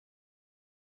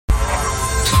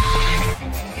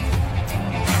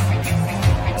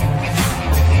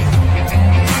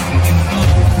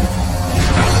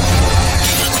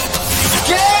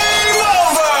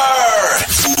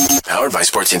by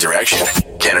Sports Interaction,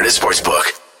 Canada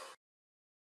Sportsbook.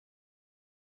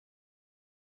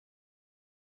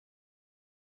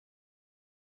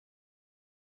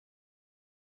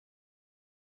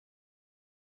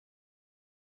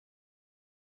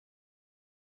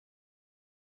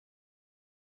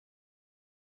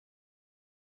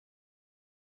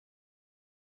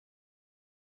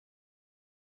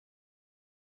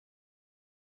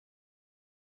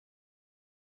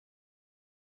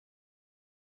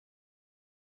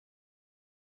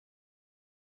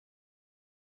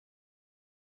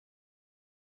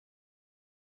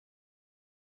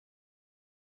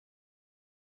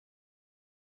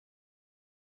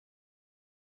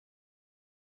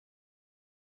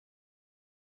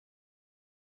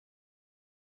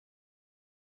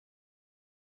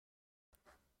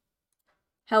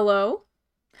 Hello?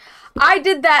 I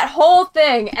did that whole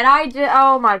thing, and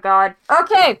oh my god.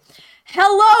 Okay,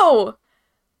 hello!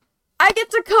 I get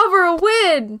to cover a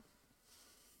win!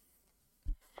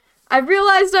 I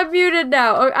realized I'm muted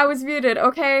now. I was muted,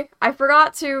 okay? I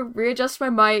forgot to readjust my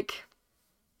mic.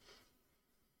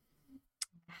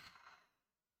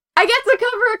 I get to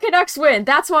cover a Canucks win.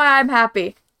 That's why I'm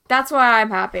happy.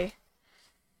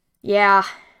 Yeah.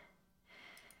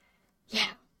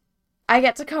 I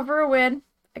get to cover a win.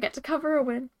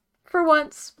 For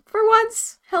once.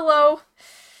 Hello.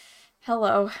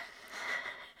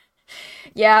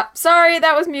 Yeah, sorry,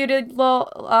 that was muted.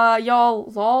 Lol,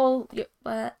 lol.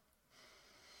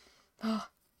 Oh.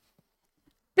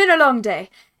 Been a long day.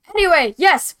 Anyway,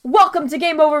 yes, welcome to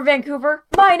Game Over Vancouver.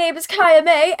 My name is Kaya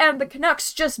May, and the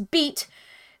Canucks just beat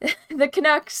the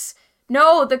Canucks.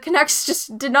 No, the Canucks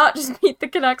just did not just beat the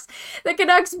Canucks. The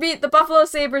Canucks beat the Buffalo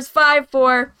Sabres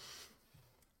 5-4.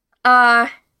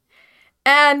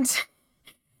 And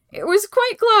it was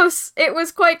quite close. They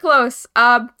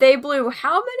blew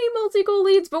how many multi-goal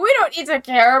leads? But we don't need to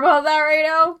care about that right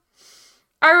now.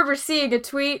 I remember seeing a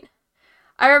tweet.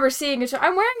 I'm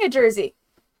wearing a jersey.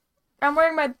 I'm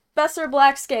wearing my Besser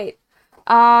black skate.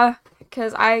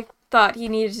 Because I thought he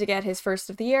needed to get his first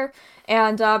of the year.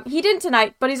 And, he didn't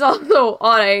tonight, but he's also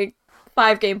on a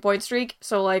 5-game point streak.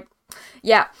 So, like,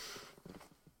 yeah.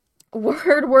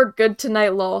 We're good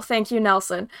tonight, lol. Thank you,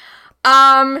 Nelson.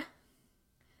 The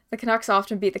Canucks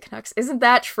often beat the Canucks. Isn't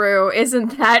that true? Yeah.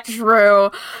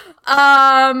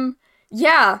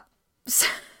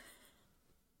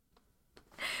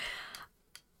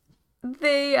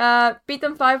 They, beat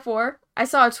them 5-4. I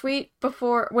saw a tweet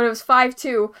before, when it was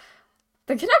 5-2.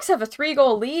 The Canucks have a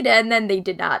 3-goal lead, and then they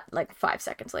did not, like, 5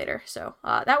 seconds later. So,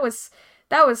 that was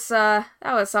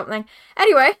something.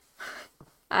 Anyway,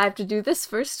 I have to do this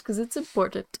first because it's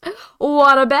important.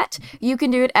 Wanna bet? You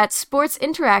can do it at Sports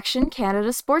Interaction Canada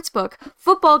Sportsbook.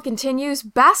 Football continues,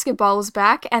 basketball is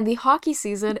back, and the hockey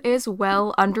season is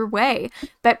well underway.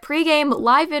 Bet pregame,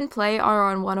 live in play are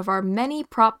on one of our many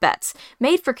prop bets.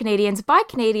 Made for Canadians by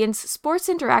Canadians, Sports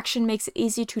Interaction makes it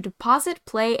easy to deposit,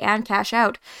 play, and cash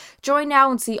out. Join now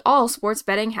and see all sports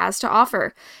betting has to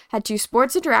offer. Head to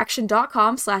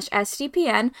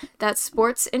sportsinteraction.com/SDPN. That's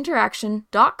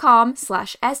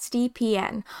sportsinteraction.com/SDPN.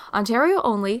 Ontario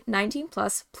only, 19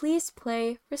 plus. Please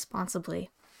play responsibly.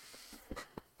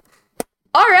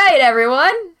 Alright,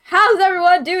 everyone! How's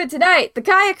everyone doing tonight? The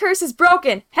Kaya curse is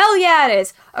broken. Hell yeah, it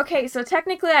is. Okay, so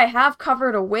technically I have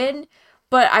covered a win,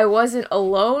 but I wasn't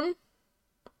alone.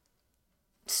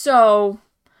 So,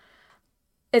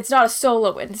 it's not a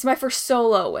solo win. This is my first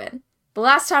solo win. The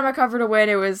last time I covered a win,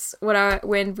 it was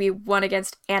when we won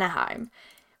against Anaheim.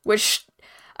 Which,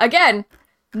 again,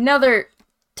 another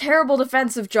terrible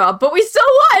defensive job, but we still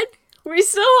won!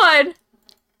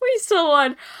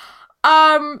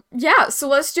 Yeah, so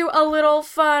let's do a little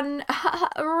fun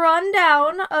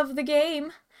rundown of the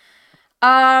game.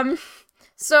 So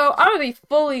I'm gonna be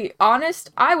fully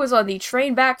honest, I was on the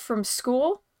train back from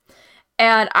school,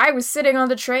 and I was sitting on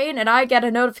the train, and I get a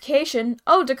notification,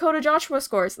 oh, Dakota Joshua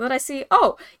scores, and then I see,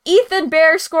 oh, Ethan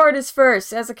Bear scored his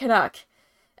first as a Canuck.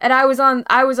 And I was on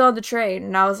the train,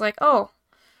 and I was like, oh,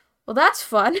 well, that's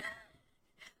fun.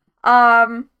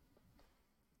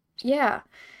 Yeah.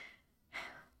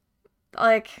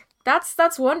 Like,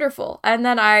 that's wonderful. And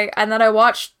then I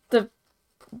watched the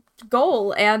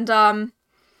goal, and,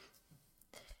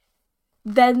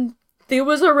 then it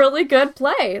was a really good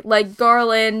play. Like,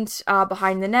 Garland,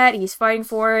 behind the net, he's fighting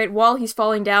for it. While he's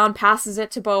falling down, passes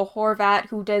it to Bo Horvat,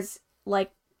 who does,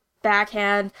 like,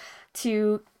 backhand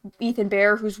to Ethan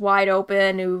Bear, who's wide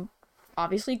open, who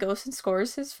obviously goes and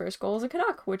scores his first goal as a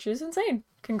Canuck, which is insane.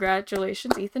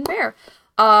 Congratulations, Ethan Bear.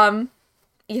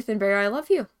 Ethan Bear, I love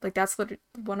you. Like, that's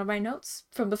one of my notes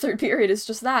from the third period is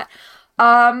just that.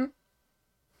 I've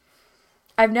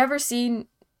never seen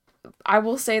I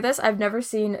will say this, I've never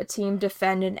seen a team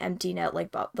defend an empty net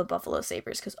like the Buffalo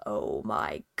Sabres, because oh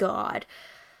my god.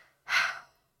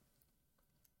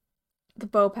 The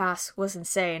bow pass was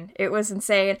insane. It was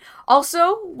insane.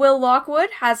 Also, Will Lockwood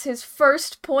has his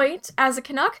first point as a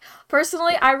Canuck.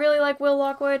 Personally, I really like Will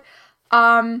Lockwood.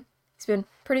 He's been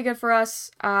pretty good for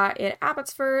us in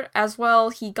Abbotsford as well.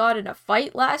 He got in a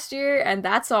fight last year, and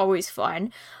that's always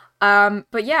fun.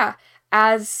 But yeah,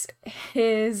 as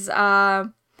his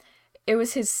it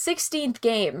was his 16th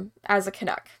game as a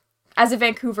Canuck. As a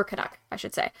Vancouver Canuck, I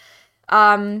should say.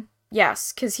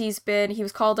 Yes, because he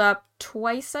was called up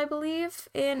twice, I believe,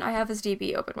 I have his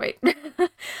DB open, wait.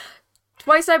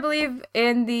 Twice, I believe,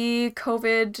 in the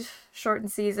COVID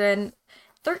shortened season.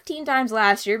 13 times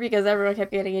last year, because everyone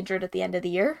kept getting injured at the end of the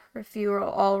year, if you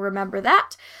all remember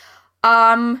that.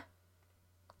 And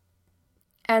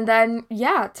then,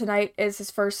 yeah, tonight is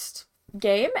his first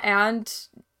game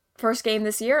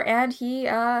this year, and he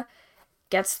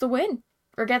gets the win,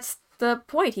 or gets the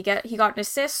point. He got an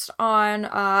assist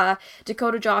on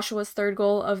Dakota Joshua's third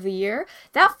goal of the year.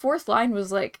 That fourth line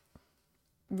was like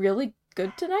really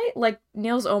good tonight. Like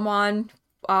Niels Oman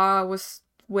was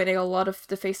winning a lot of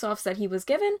the faceoffs that he was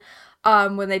given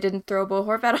when they didn't throw Bo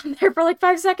Horvat on there for like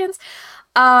 5 seconds.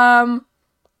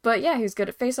 But yeah, he was good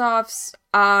at faceoffs.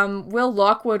 Will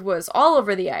Lockwood was all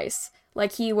over the ice.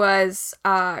 Like he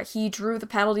drew the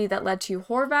penalty that led to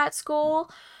Horvat's goal.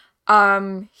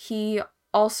 He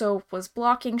also was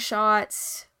blocking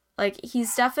shots. Like,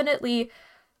 he's definitely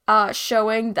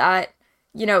showing that,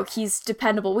 you know, he's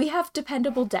dependable. We have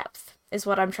dependable depth, is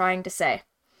what I'm trying to say.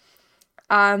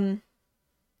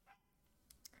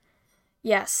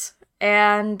 Yes.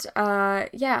 And,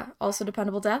 yeah, also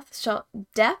dependable depth.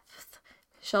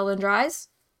 Sheldon Dries,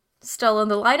 still in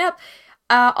the lineup.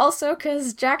 Also,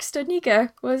 because Jack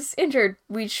Studnicka was injured,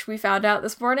 which we found out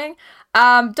this morning.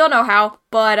 Don't know how,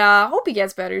 but hope he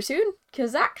gets better soon,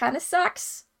 because that kind of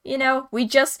sucks. You know,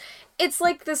 it's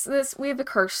like this, we have a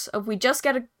curse of we just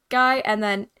get a guy, and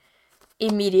then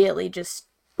immediately just,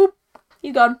 boop,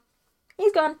 he's gone.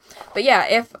 He's gone. But yeah,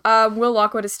 if Will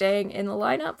Lockwood is staying in the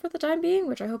lineup for the time being,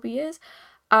 which I hope he is,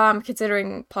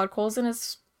 considering Podkolzin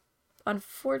is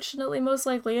unfortunately most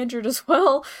likely injured as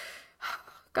well.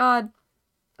 God.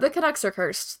 The Canucks are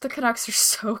cursed. The Canucks are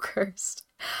so cursed.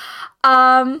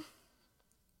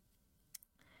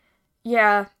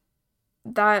 Yeah,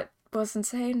 that was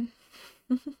insane.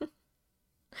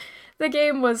 That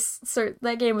game was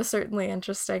certainly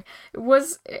interesting. It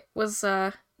was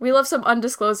we love some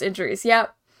undisclosed injuries. Yeah.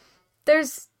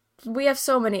 We have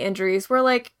so many injuries. We're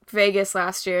like Vegas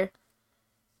last year.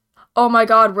 Oh my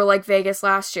god, we're like Vegas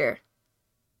last year.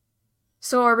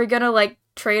 So are we gonna like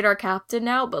trade our captain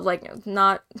now, but like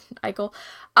not Eichel?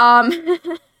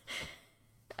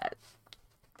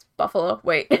 Buffalo.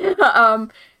 Wait.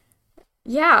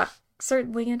 Yeah,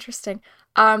 certainly interesting.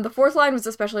 The fourth line was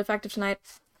especially effective tonight.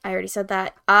 I already said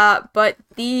that. But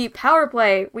the power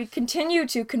play, we continue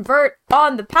to convert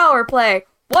on the power play.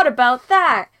 What about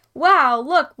that? Wow,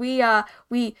 look, we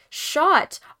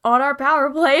shot on our power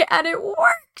play and it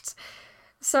worked.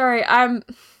 Sorry,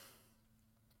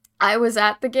 I was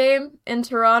at the game in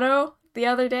Toronto the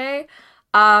other day.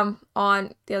 On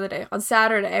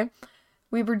Saturday.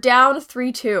 We were down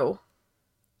 3-2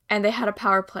 and they had a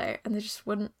power play and they just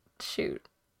wouldn't shoot.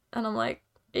 And I'm like,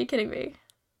 are you kidding me?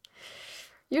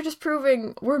 You're just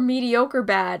proving we're mediocre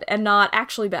bad and not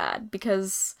actually bad,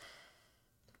 because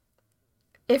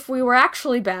if we were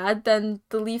actually bad, then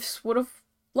the Leafs would have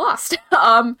lost.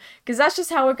 Because that's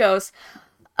just how it goes.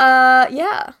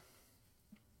 Yeah.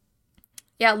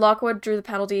 Yeah, Lockwood drew the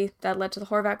penalty that led to the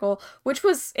Horvat goal, which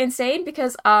was insane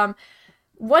because,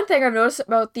 one thing I've noticed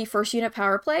about the first unit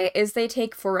power play is they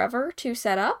take forever to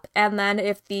set up, and then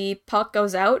if the puck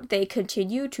goes out, they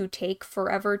continue to take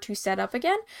forever to set up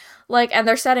again. Like, and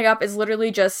their setting up is literally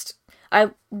just,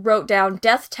 I wrote down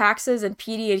Death, Taxes, and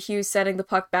PD and Hughes setting the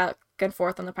puck back and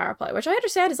forth on the power play, which I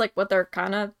understand is like what they're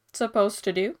kind of supposed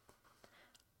to do.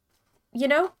 You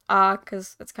know?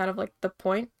 Because it's kind of like the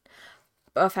point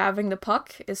of having the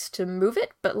puck is to move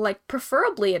it, but like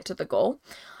preferably into the goal.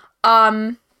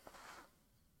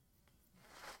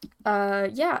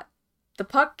 Yeah, the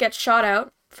puck gets shot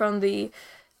out from the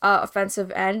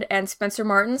offensive end, and Spencer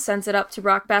Martin sends it up to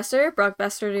Brock Besser. Brock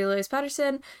Besser to Elias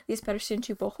Pettersson. Elias Pettersson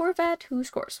to Bo Horvat, who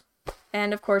scores.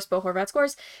 And of course, Bo Horvat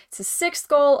scores. It's his 6th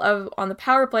goal on the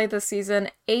power play this season.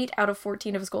 8 out of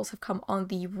 14 of his goals have come on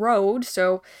the road,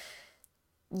 so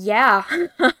yeah.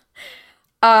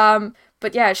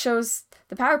 But yeah, it shows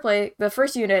the power play, the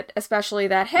first unit especially,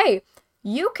 that, hey,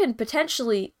 you can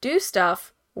potentially do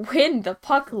stuff when the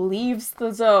puck leaves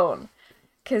the zone.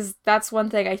 because that's one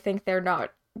thing I think they're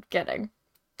not getting.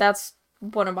 That's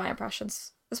one of my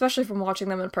impressions, especially from watching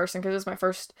them in person, because it was my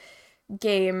first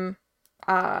game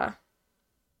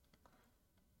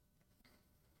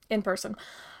in person.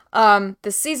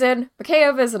 This season,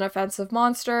 Mikheyev is an offensive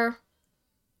monster.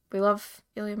 We love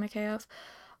Ilya Mikheyev.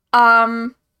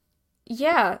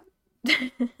 Yeah.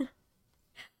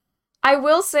 I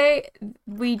will say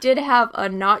we did have a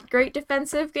not great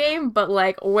defensive game, but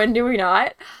like, when do we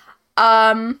not?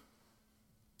 Oh,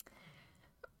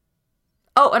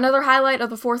 another highlight of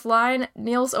the fourth line,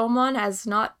 Niels Oman has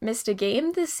not missed a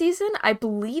game this season. I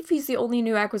believe he's the only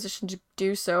new acquisition to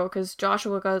do so, because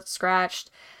Joshua got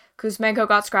scratched, Kuzmenko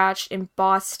got scratched in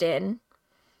Boston.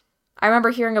 I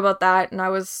remember hearing about that, and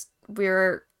we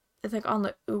were, I think, on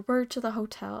the Uber to the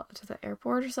hotel, to the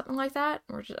airport or something like that.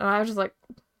 And I was just like,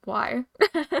 why?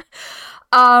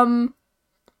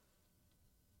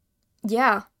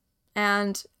 Yeah.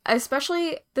 And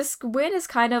especially this win is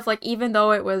kind of like, even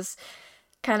though it was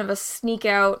kind of a sneak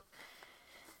out,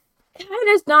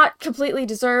 kind of not completely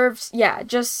deserved. Yeah,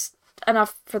 just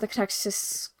enough for the Canucks to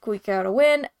squeak out a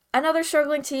win. Another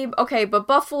struggling team. Okay, but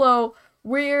Buffalo,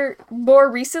 we're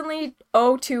more recently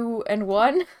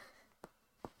 0-2-1.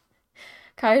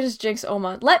 Kai just jinx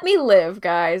Oman. Let me live,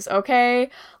 guys, okay?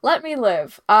 Let me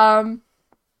live.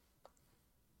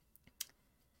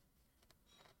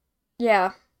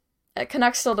 Yeah.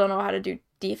 Canucks still don't know how to do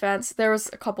defense. There was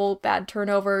a couple bad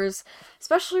turnovers,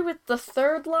 especially with the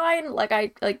third line.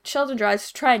 Like Sheldon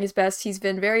Dries trying his best. He's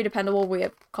been very dependable. We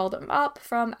have called him up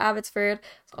from Abbotsford.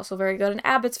 He's also very good in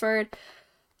Abbotsford.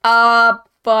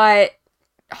 But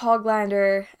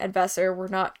Hoglander and Besser were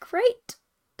not great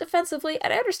defensively,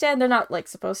 and I understand they're not like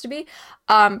supposed to be,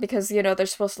 because they're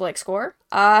supposed to like score,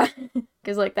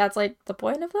 because like that's like the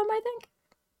point of them, I think.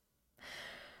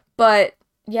 But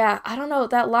yeah, I don't know,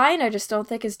 that line I just don't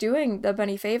think is doing them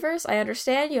any favors. I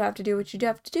understand you have to do what you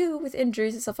have to do with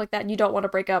injuries and stuff like that, and you don't want to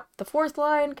break up the fourth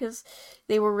line because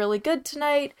they were really good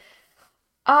tonight.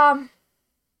 But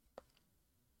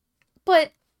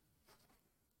like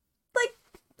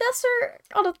Besser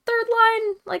on a third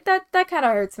line, like that kind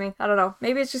of hurts me. I don't know.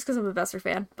 Maybe it's just because I'm a Besser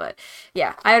fan, but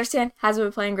yeah, I understand. Hasn't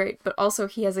been playing great, but also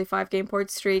he has a 5-game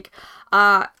point streak.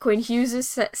 Quinn Hughes'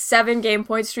 7-game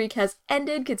point streak has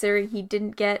ended, considering he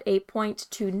didn't get a point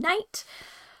tonight.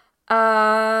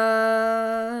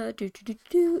 Yeah,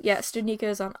 Studnicka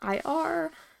is on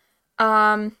IR.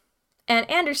 And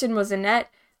Anderson was in net,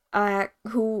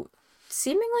 who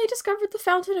seemingly discovered the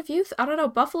fountain of youth. I don't know.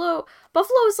 Buffalo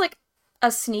is like a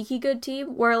sneaky good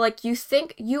team where like you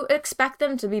expect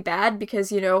them to be bad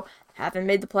because haven't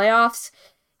made the playoffs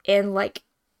in like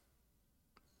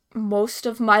most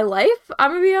of my life. I'm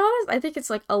gonna be honest. I think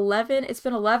it's like 11. It's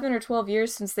been 11 or 12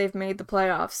 years since they've made the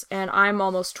playoffs, and I'm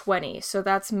almost 20. So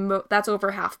that's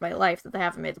over half my life that they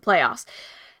haven't made the playoffs.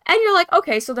 And you're like,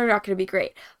 okay, so they're not going to be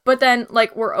great. But then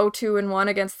like we're 0-2-1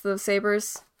 against the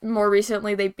Sabres. More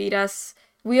recently, they beat us.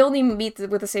 We only meet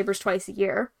with the Sabres twice a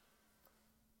year,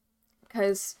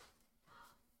 because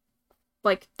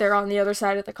like they're on the other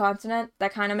side of the continent.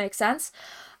 That kind of makes sense.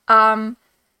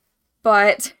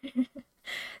 But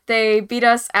they beat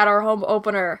us at our home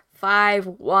opener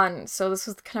 5-1. So this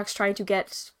was the Canucks trying to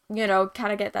get,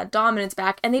 kind of get that dominance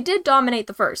back. And they did dominate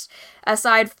the first.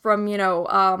 Aside from,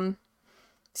 Jeff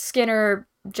Skinner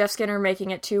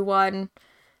making it 2-1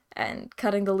 and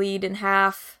cutting the lead in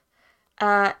half.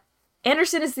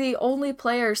 Anderson is the only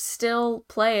player still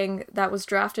playing that was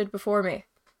drafted before me.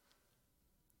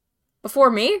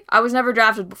 Before me? I was never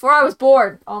drafted. Before I was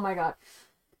born. Oh my god.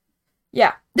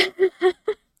 Yeah.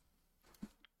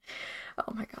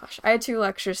 Oh my gosh. I had 2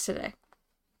 lectures today.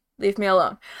 Leave me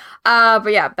alone.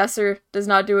 But yeah, Besser does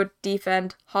not do a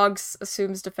defend. Hogs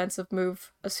assumes defensive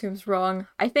move. Assumes wrong.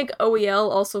 I think OEL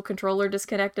also controller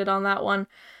disconnected on that one.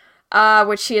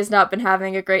 Which he has not been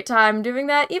having a great time doing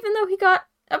that, even though he got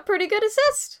a pretty good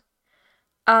assist.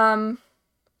 On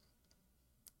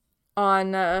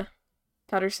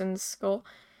Patterson's goal.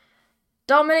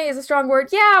 Dominate is a strong word.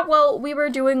 Yeah, well, we were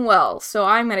doing well, so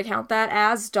I'm gonna count that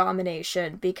as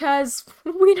domination, because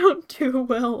we don't do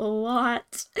well a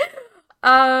lot.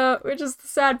 Which is the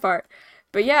sad part.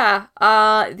 But yeah,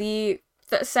 the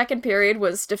second period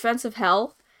was defensive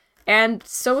hell, and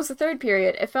so was the third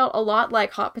period. It felt a lot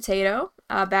like hot potato,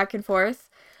 back and forth.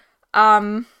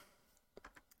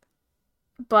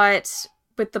 But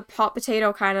with the hot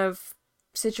potato kind of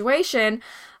situation,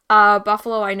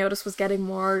 Buffalo, I noticed, was getting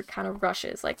more kind of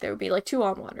rushes. Like, there would be like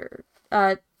 2-on-1 or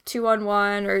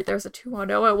 2-on-1, or there was a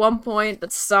 2-on-0 at one point,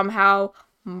 but somehow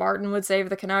Martin would save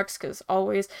the Canucks, because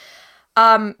always.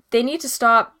 They need to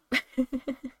stop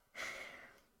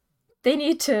they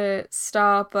need to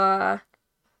stop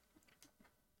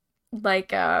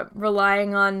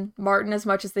relying on Martin as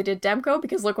much as they did Demko,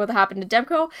 because look what happened to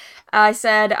Demko. I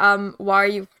said, why are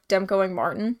you Demkoing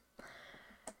Martin?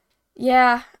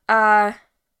 Yeah, I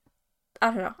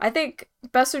don't know. I think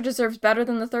Besser deserves better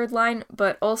than the third line,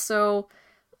 but also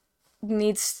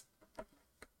needs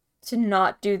to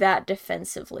not do that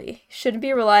defensively. Shouldn't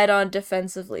be relied on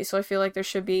defensively, so I feel like there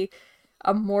should be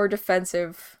a more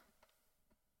defensive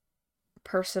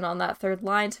person on that third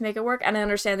line to make it work. And I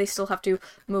understand they still have to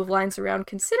move lines around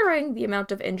considering the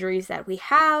amount of injuries that we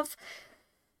have.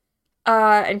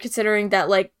 And considering that,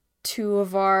 like, two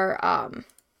of our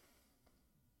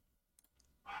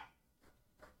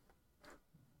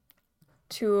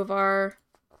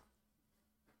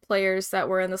players that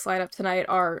were in this lineup tonight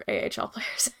are AHL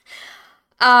players.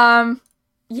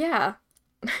 Yeah.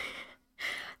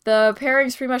 The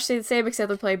pairings pretty much stay the same, except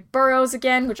they play Burrows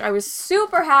again, which I was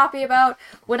super happy about.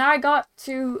 When I got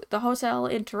to the hotel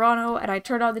in Toronto and I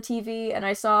turned on the TV and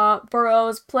I saw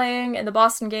Burrows playing in the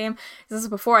Boston game, this is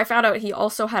before I found out he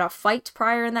also had a fight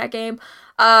prior in that game.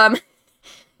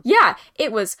 Yeah,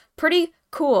 it was pretty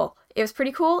cool. It was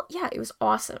pretty cool. Yeah, it was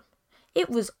awesome. It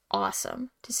was awesome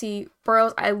to see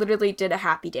Burrows. I literally did a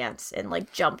happy dance and,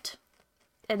 like, jumped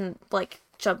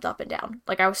up and down.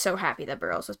 Like, I was so happy that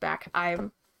Burrows was back.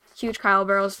 I'm a huge Kyle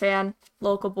Burrows fan.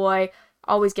 Local boy.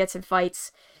 Always gets in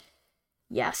fights.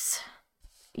 Yes.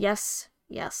 Yes.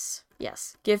 Yes.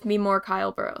 Yes. Give me more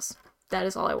Kyle Burrows. That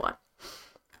is all I want.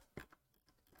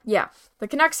 Yeah. The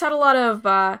Canucks had a lot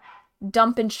of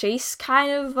dump and chase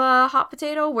kind of hot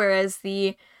potato, whereas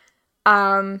the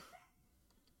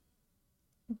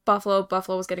Buffalo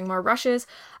was getting more rushes.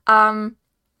 I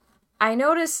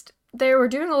noticed they were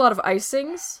doing a lot of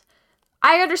icings.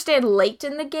 I understand late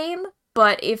in the game,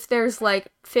 but if there's like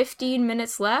 15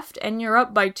 minutes left and you're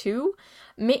up by 2,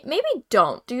 maybe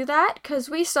don't do that, because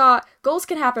we saw goals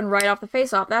can happen right off the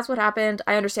faceoff. That's what happened.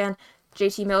 I understand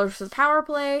JT Miller's was a power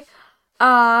play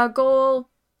goal,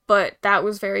 but that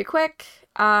was very quick.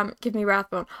 Give me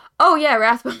Rathbone. Oh yeah,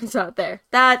 Rathbone's out there.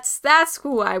 That's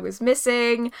who I was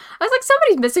missing. I was like,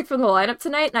 somebody's missing from the lineup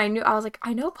tonight, and I was like,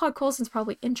 I know Pod Colson's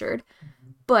probably injured,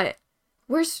 but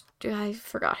I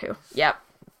forgot who. Yep.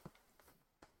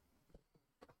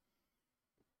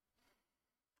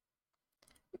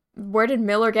 Where did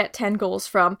Miller get 10 goals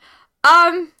from?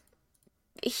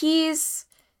 His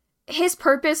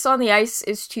purpose on the ice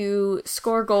is to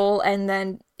score a goal, and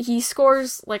then he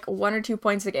scores like 1 or 2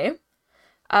 points a game.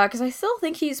 Because I still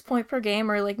think he's point per game,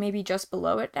 or like maybe just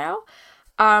below it now.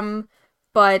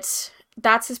 But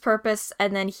that's his purpose,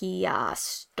 and then he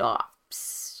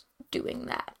stops doing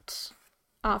that.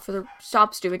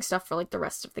 Stops doing stuff for like the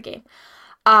rest of the game.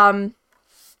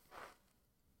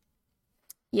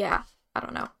 Yeah, I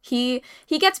don't know. He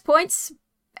gets points,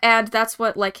 and that's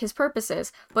what like his purpose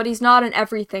is. But he's not an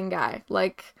everything guy.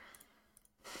 Like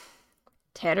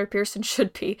Tanner Pearson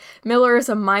should be. Miller is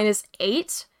a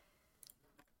 -8.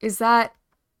 Is that...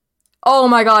 Oh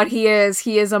my god, he is.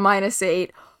 He is a -8.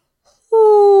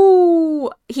 Ooh.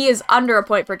 He is under a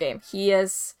point per game. He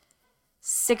is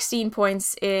 16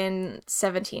 points in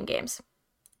 17 games.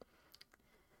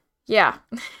 Yeah.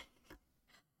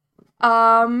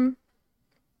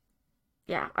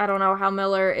 Yeah, I don't know how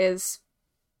Miller is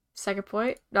second in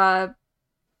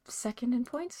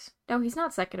points? No, he's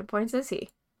not second in points, is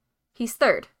he? He's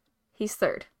third. He's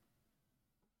third.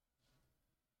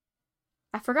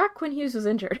 I forgot Quinn Hughes was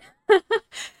injured.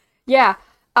 Yeah.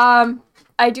 I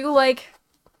do like,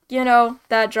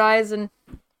 that Dries and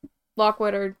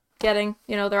Lockwood are getting,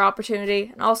 their opportunity.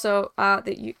 And also,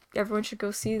 everyone should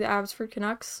go see the Abbotsford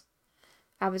Canucks.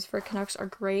 Abbotsford Canucks are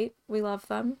great. We love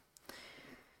them.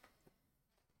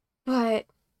 But,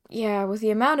 yeah, with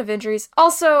the amount of injuries.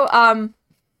 Also,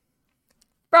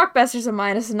 Brock Besser's a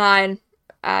 -9.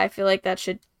 I feel like that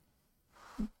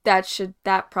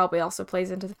probably also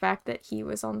plays into the fact that he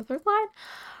was on the third line.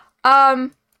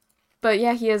 But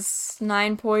yeah, he has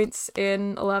 9 points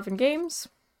in 11 games.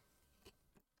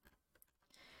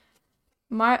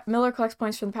 Miller collects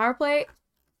points from the power play.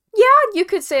 Yeah, you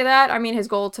could say that. I mean, his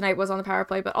goal tonight was on the power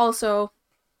play, but also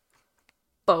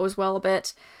bows well a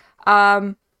bit.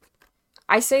 I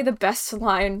say the best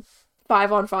line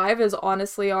 5-on-5 is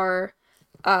honestly our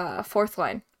fourth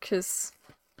line, because...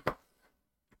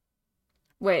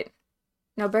 Wait.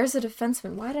 No, Bear's a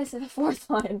defenseman. Why did I say the fourth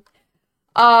line?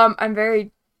 I'm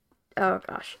very... Oh,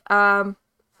 gosh.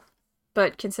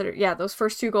 But consider... Yeah, those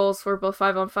first 2 goals were both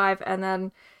 5-on-5, and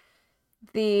then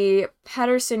the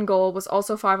Pettersson goal was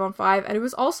also 5-on-5, and it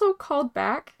was also called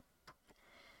back.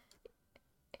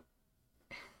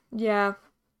 Yeah.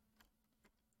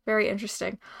 Very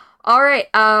interesting. Alright,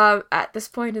 at this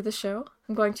point of the show,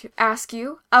 I'm going to ask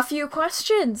you a few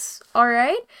questions.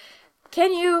 Alright?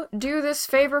 Can you do this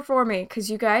favor for me? Because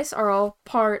you guys are all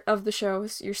part of the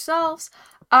shows yourselves.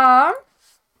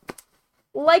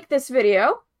 Like this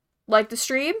video, like the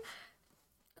stream,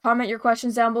 comment your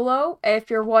questions down below. If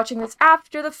you're watching this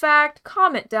after the fact,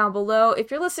 comment down below.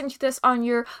 If you're listening to this on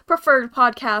your preferred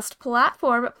podcast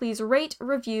platform, please rate,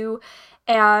 review,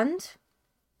 and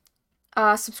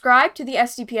subscribe to the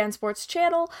SDPN Sports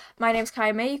channel. My name's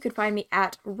Kaya May. You could find me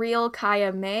at Real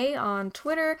Kaya May on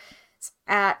Twitter. It's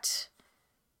at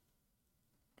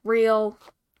Real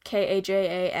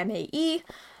Kajamae.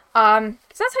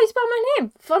 'Cause that's how you spell my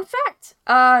name. Fun fact.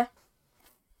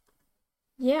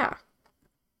 Yeah.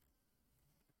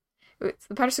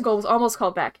 The Patterson goal was almost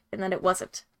called back, and then it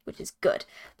wasn't, which is good.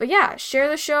 But yeah, share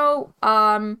the show.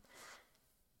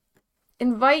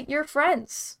 Invite your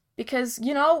friends. Because,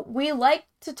 you know, we like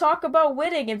to talk about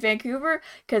winning in Vancouver,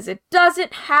 because it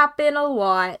doesn't happen a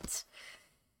lot.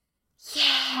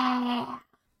 Yeah.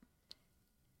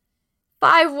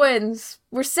 5 wins.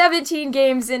 We're 17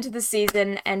 games into the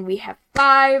season, and we have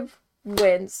 5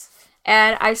 wins.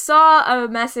 And I saw a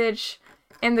message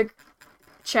in the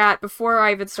chat before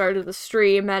I even started the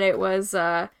stream, and it was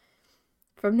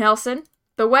from Nelson.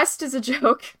 The West is a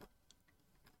joke.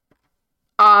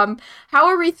 How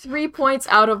are we 3 points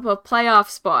out of a playoff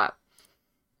spot?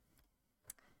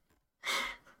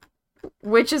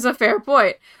 Which is a fair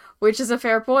point.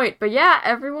 But yeah,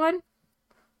 everyone,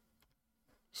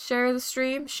 share the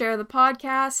stream, share the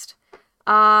podcast.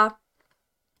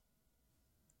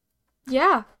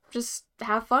 Yeah, just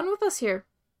have fun with us here.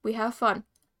 We have fun.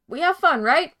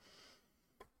 Right?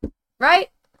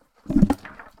 Right?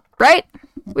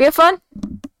 We have fun?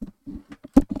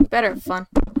 We better have fun.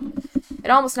 It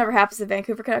almost never happens to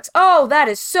Vancouver Canucks. Oh, that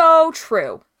is so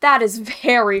true. That is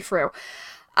very true.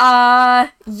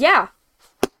 Yeah.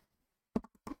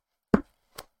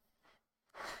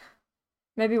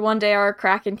 Maybe one day our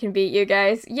Kraken can beat you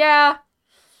guys. Yeah.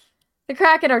 The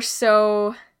Kraken are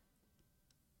so...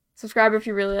 Subscribe if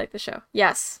you really like the show.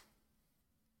 Yes.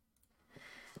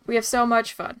 We have so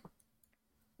much fun.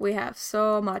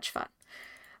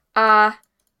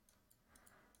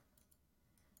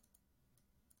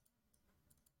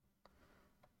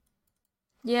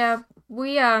 Yeah,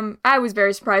 I was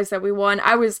very surprised that we won.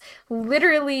 I was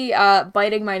literally,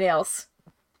 biting my nails.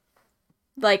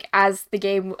 Like, as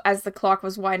the clock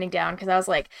was winding down, because I was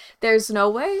like, there's no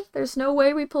way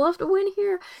we pull off the win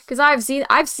here. Because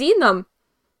I've seen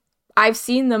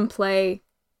them play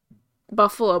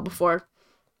Buffalo before.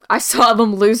 I saw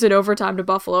them lose in overtime to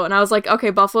Buffalo, and I was like,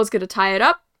 okay, Buffalo's gonna tie it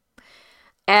up,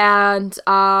 and,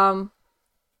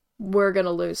 we're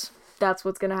gonna lose. That's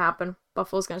what's gonna happen.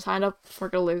 Buffalo's gonna tie it up, we're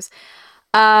gonna lose,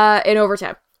 in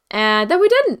overtime. And then we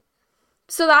didn't.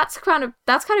 So that's kind of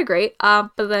great.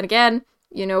 But then again,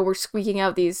 you know, we're squeaking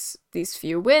out these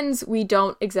few wins. We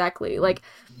don't exactly, like,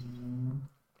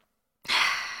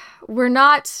 we're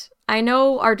not, I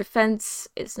know our defense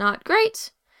is not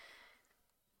great.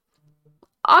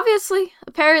 Obviously,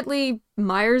 apparently,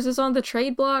 Myers is on the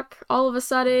trade block all of a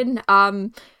sudden.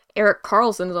 Erik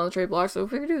Karlsson is on the trade block, so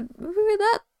if we could do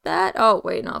that. Oh,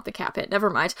 wait, not the cap hit.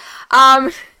 Never mind.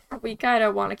 We kind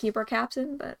of want to keep our caps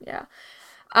in, but yeah.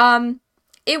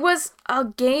 It was a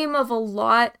game of a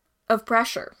lot of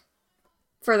pressure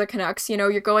for the Canucks. You know,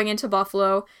 you're going into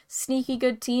Buffalo, sneaky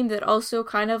good team that also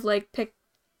kind of, like,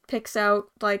 picks out,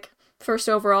 like, first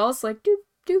overalls, like,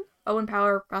 Owen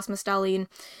Power, Rasmus Dahlin.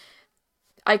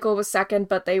 Eichel was second,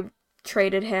 but they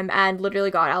traded him and literally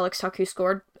got Alex Tuch, who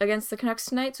scored against the Canucks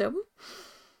tonight, so...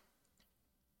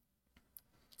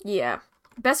 Yeah.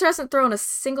 Besser hasn't thrown a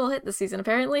single hit this season,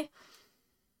 apparently.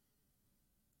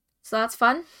 So that's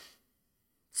fun.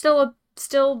 Still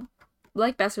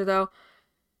like Besser, though.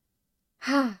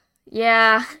 Yeah.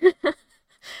 Yeah.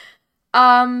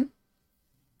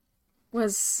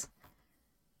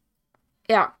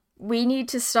 We need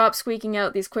to stop squeaking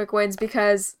out these quick wins,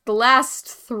 because the last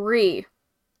 3,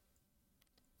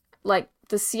 like,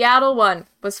 the Seattle one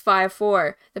was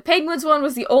 5-4. The Penguins one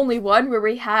was the only one where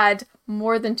we had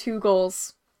more than 2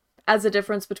 goals as a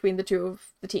difference between the two of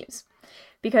the teams.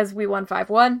 Because we won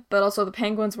 5-1, but also the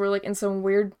Penguins were, like, in some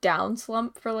weird down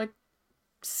slump for, like,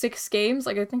 6 games.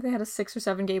 Like, I think they had a 6 or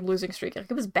 7 game losing streak.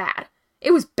 Like, it was bad.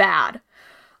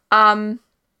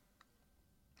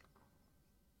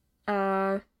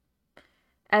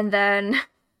 And then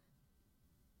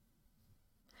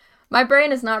my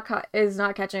brain is not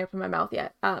catching up in my mouth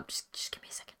yet. Just give me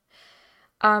a second.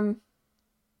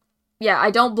 Yeah, I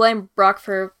don't blame Brock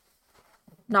for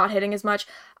not hitting as much.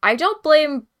 I don't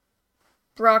blame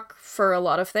Brock for a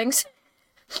lot of things.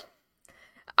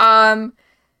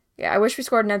 Yeah, I wish we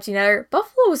scored an empty netter.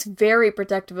 Buffalo was very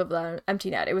protective of the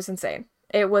empty net. It was insane.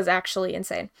 It was actually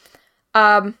insane.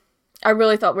 I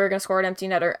really thought we were going to score an empty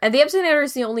netter. And the empty netter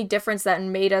is the only difference that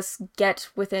made us get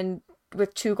within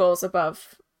with 2 goals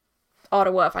above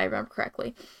Ottawa, if I remember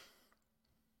correctly.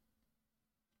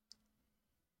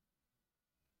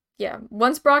 Yeah,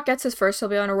 once Brock gets his first, he'll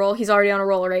be on a roll. He's already on a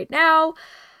roll right now.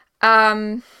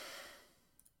 Um,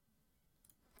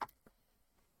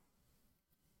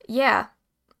 yeah.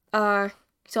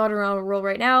 He's on a roll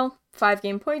right now.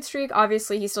 5-game point streak.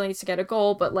 Obviously, he still needs to get a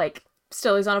goal, but, like,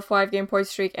 still, he's on a 5-game point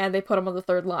streak, and they put him on the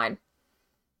 3rd line.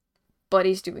 But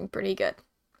he's doing pretty good.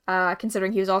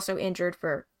 Considering he was also injured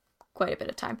for quite a bit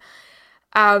of time.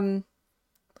 Like,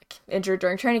 injured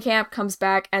during training camp, comes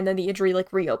back, and then the injury,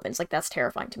 like, reopens. Like, that's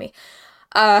terrifying to me.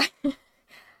 Uh,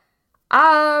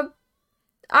 I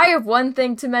have one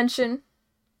thing to mention.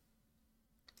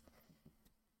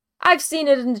 I've seen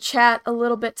it in the chat a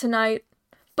little bit tonight,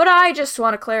 but I just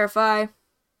want to clarify.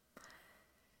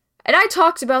 And I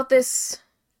talked about this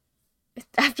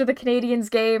after the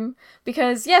Canadiens game,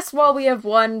 because yes, while we have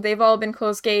won, they've all been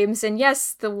close games, and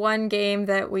yes, the one game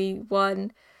that we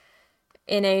won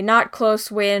in a not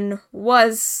close win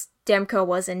was Demko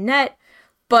was in net,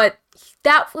 but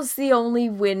that was the only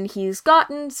win he's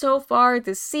gotten so far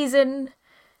this season.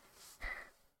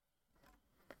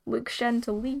 Luke Shen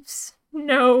to Leafs.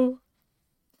 No.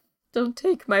 Don't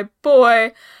take my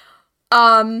boy.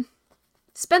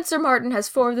 Spencer Martin has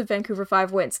 4 of the Vancouver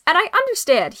 5 wins. And I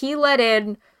understand. He let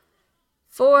in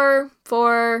 4,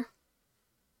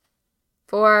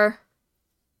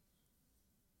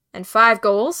 and 5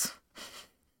 goals.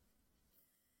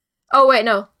 Oh, wait,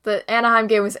 no. The Anaheim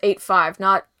game was 8-5,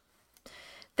 not...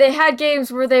 They had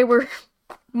games where they were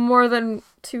more than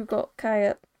 2 goals.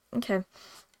 Kaya. Okay.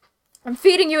 I'm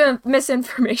feeding you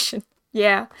misinformation.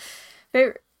 Yeah.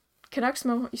 Favorite Canucks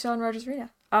moment you saw in Rogers Arena.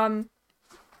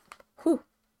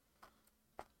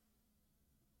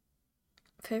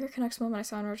 Favorite Canucks moment I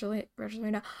saw in Rogers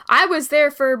Arena. I was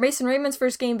there for Mason Raymond's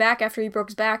first game back after he broke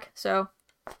his back, so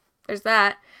there's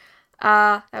that.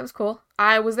 That was cool.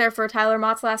 I was there for Tyler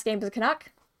Mott's last game as a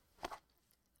Canuck.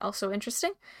 Also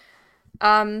interesting.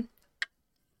 But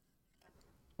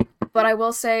I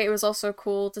will say it was also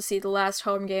cool to see the last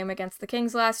home game against the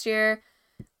Kings last year.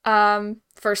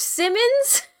 For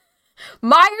Simmons?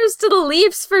 Myers to the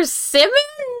Leafs for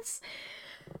Simmons?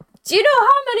 Do you know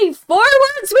how many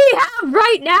forwards we have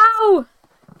right now?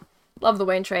 Love the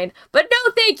Wayne train. But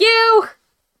no, thank you!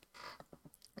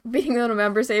 Being the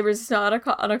member Sabres is not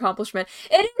an accomplishment.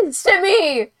 It is to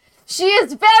me! She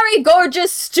is very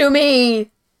gorgeous to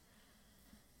me!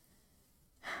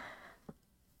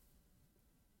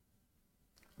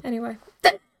 Anyway.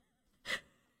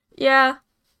 Yeah.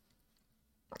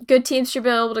 Good teams should be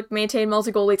able to maintain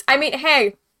multi-goal leads. I mean,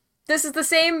 hey, this is the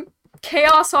same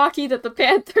chaos hockey that the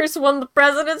Panthers won the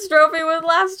President's Trophy with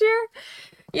last year.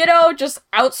 You know, just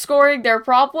outscoring their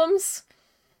problems.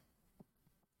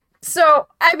 So,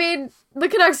 I mean, the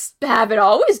Canucks haven't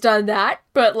always done that,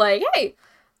 but, like, hey,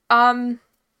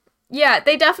 yeah,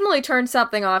 they definitely turned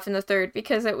something off in the 3rd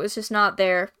because it was just not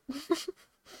there.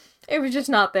 It was just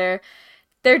not there.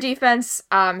 Their defense,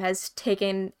 has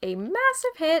taken a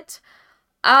massive hit.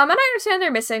 And I understand they're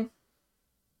missing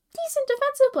decent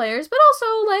defensive players, but also,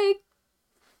 like,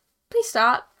 please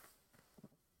stop.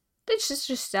 Please just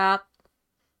stop.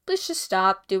 Please just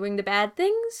stop doing the bad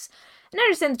things. And I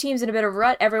understand the team's in a bit of a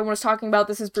rut. Everyone was talking about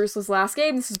this is Bruce's last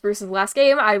game. This is Bruce's last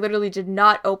game. I literally did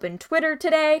not open Twitter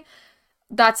today.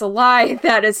 That's a lie.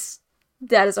 That is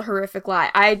a horrific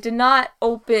lie. I did not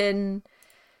open,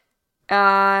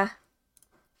 okay,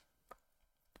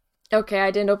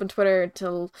 I didn't open Twitter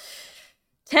until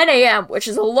 10 a.m., which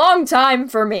is a long time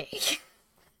for me.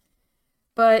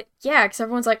 But yeah, because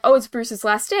everyone's like, oh, it's Bruce's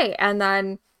last day, and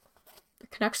then the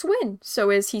Canucks win. So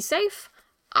is he safe?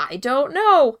 I don't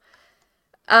know.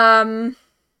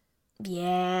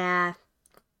 Yeah.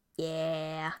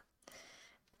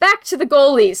 Back to the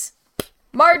goalies.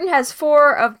 Martin has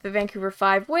 4 of the Vancouver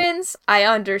 5 wins. I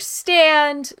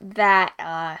understand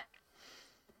that,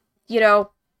 you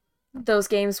know, those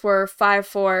games were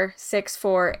 5-4,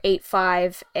 6-4,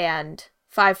 8-5, and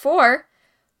 5-4.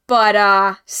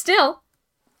 But, still,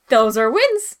 those are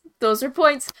wins. Those are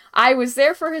points. I was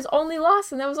there for his only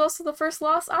loss, and that was also the first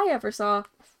loss I ever saw.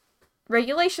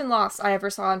 Regulation loss I ever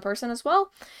saw in person as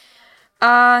well.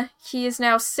 He is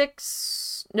now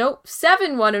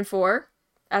 7-1-4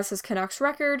 as his Canucks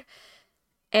record.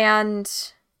 And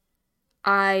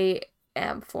I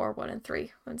am 4-1-3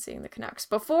 when seeing the Canucks.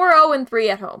 But 4-0-3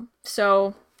 at home.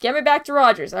 So, get me back to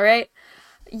Rogers, alright?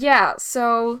 Yeah,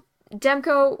 so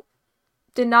Demko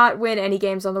did not win any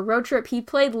games on the road trip. He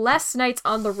played less nights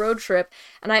on the road trip,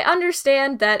 and I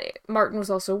understand that Martin was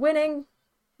also winning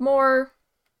more,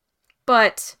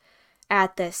 but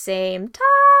at the same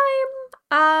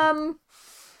time,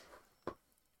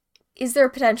 is there a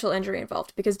potential injury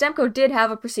involved? Because Demko did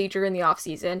have a procedure in the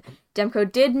offseason. Demko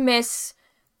did miss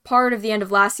part of the end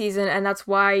of last season, and that's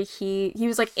why he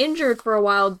was like injured for a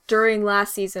while during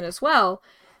last season as well.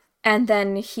 And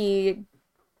then he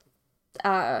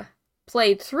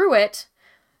played through it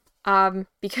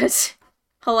because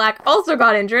Halak also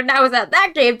got injured, and I was at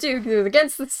that game too because it was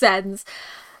against the Sens.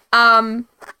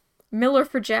 Miller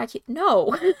for Jack Hughes.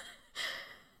 No.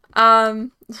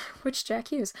 Which Jack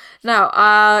Hughes? No,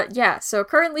 yeah, so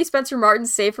currently Spencer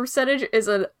Martin's save percentage is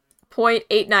a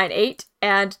 .898,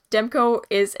 and Demko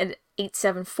is an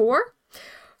 .874.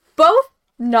 Both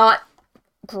not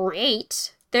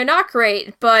great. They're not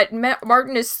great, but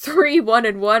Martin is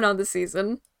 3-1-1 on the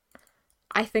season.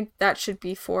 I think that should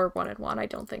be 4-1-1. I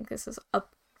don't think this is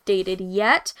updated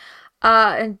yet.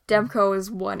 And Demko is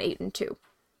 1-8-2.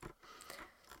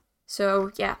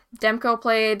 So, yeah, Demko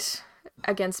played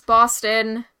against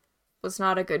Boston. Was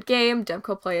not a good game.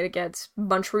 Demko played against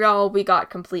Montreal. We got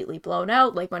completely blown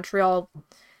out. Like, Montreal,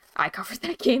 I covered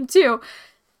that game too.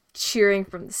 Cheering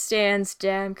from the stands,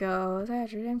 Demko,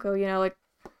 Thatcher, Demko, you know, like,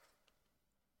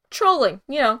 trolling,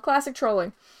 you know, classic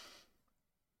trolling.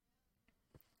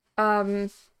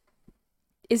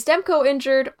 Is Demko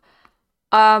injured?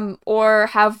 Or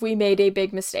have we made a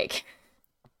big mistake?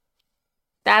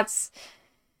 That's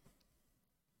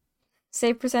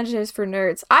save percentages for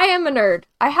nerds. I am a nerd.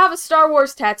 I have a Star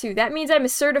Wars tattoo. That means I'm a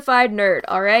certified nerd,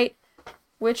 alright?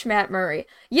 Which Matt Murray?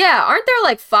 Yeah, aren't there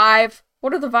like 5?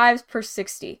 What are the vibes per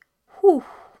 60? Whew.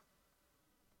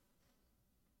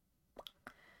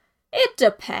 It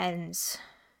depends.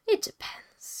 It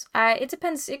depends. It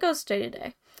depends. It goes day to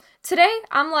day. Today,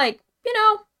 I'm like, you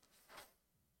know,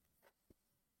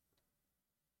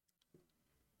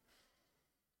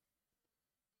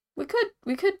 we could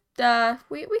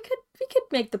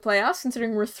make the playoffs,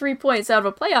 considering we're 3 points out of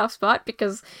a playoff spot,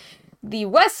 because the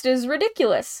West is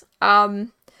ridiculous.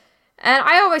 And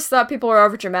I always thought people were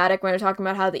overdramatic when they're talking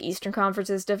about how the Eastern Conference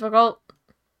is difficult.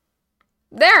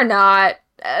 They're not.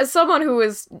 As someone who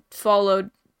has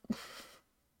followed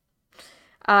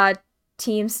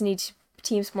teams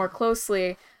more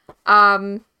closely,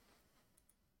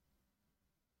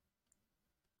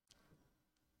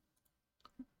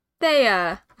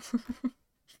 they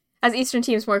as Eastern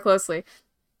teams more closely,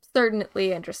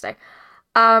 certainly interesting.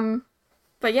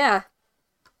 But yeah,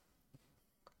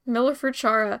 Miller for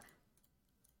Chara.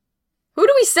 Who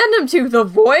do we send him to? The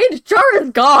Void?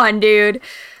 Chara's gone, dude.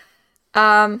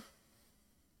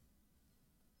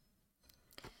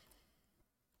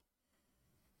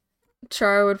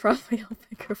 Chara would probably help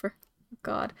Vancouver.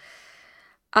 God.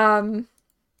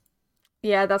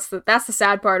 Yeah, that's the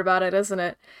sad part about it, isn't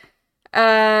it?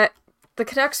 The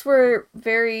Canucks were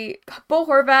very... Bo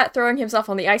Horvat throwing himself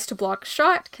on the ice to block a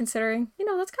shot, considering, you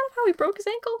know, that's kind of how he broke his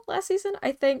ankle last season,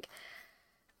 I think.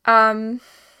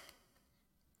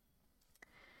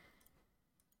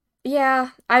 Yeah,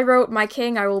 I wrote, "My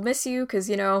king, I will miss you," because,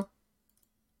 you know,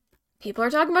 people are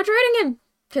talking about trading him,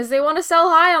 because they want to sell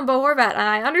high on Bo Horvat, and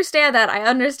I understand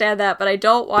that, but I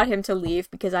don't want him to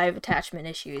leave, because I have attachment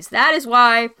issues. That is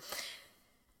why...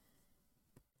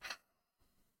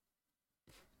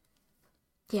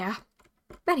 Yeah.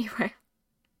 Anyway.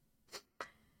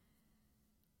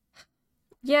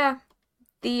 Yeah.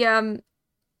 The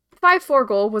 5-4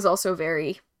 goal was also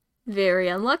very, very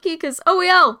unlucky, because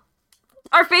OEL,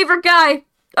 our favorite guy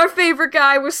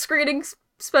was screening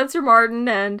Spencer Martin,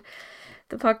 and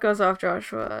the puck goes off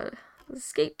Joshua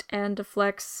skate and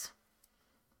deflects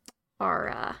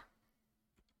to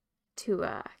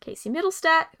Casey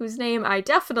Middlestat, whose name I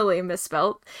definitely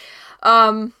misspelled.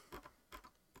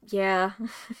 Yeah.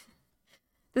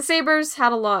 The Sabres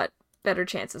had a lot better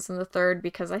chances in the third,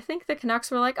 because I think the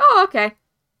Canucks were like, oh, okay,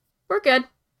 we're good.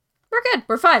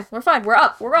 We're fine. We're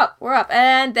up.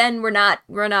 And then we're not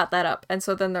that up. And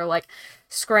so then they're like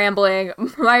scrambling.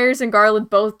 Myers and Garland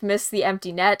both missed the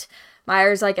empty net.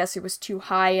 Myers, I guess it was too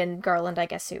high, and Garland, I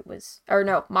guess it was, or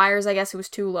no, Myers, I guess it was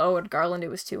too low, and Garland, it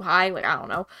was too high. Like, I don't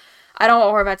know. I don't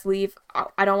want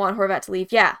Horvat to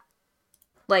leave. Yeah.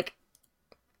 Like,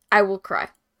 I will cry.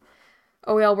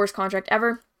 OEL, worst contract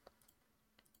ever.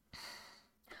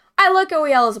 I like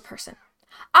OEL as a person.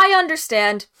 I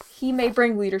understand he may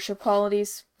bring leadership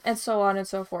qualities, and so on and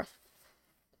so forth.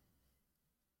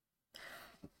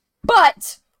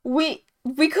 But we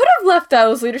could have left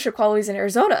those leadership qualities in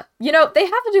Arizona. You know, they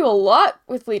have to do a lot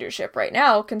with leadership right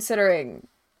now, considering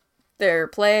they're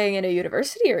playing in a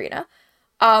university arena.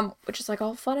 which is like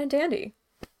all fun and dandy.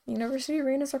 University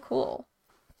arenas are cool.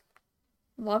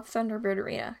 Love Thunderbird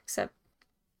Arena, except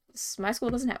my school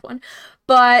doesn't have one.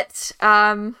 But,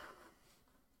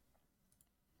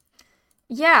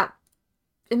 yeah.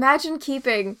 Imagine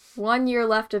keeping 1 year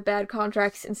left of bad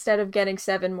contracts instead of getting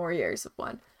 7 more years of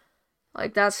one.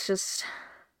 Like, that's just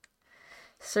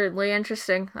certainly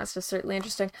interesting. That's just certainly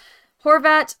interesting.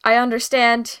 Horvat, I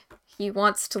understand. He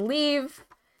wants to leave.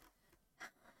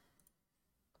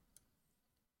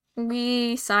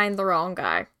 We signed the wrong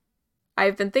guy.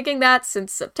 I've been thinking that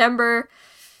since September.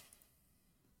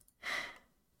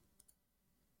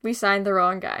 We signed the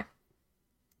wrong guy.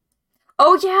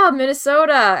 Oh yeah,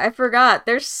 Minnesota! I forgot.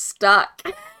 They're stuck.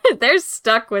 They're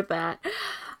stuck with that.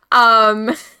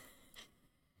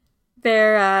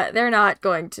 They're not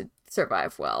going to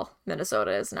survive well.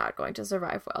 Minnesota is not going to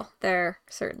survive well. They're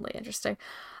certainly interesting.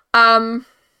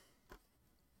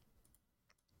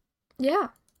 Yeah.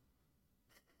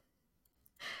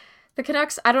 The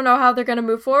Canucks, I don't know how they're going to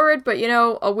move forward, but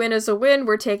a win is a win.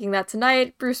 We're taking that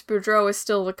tonight. Bruce Boudreau is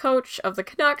still the coach of the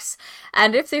Canucks,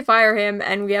 and if they fire him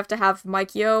and we have to have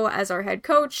Mike Yeo as our head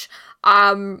coach,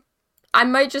 I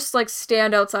might just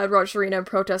stand outside Rogers Arena and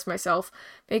protest myself,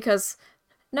 because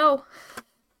no.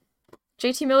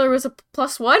 JT Miller was a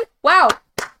 +1? Wow!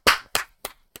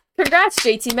 Congrats,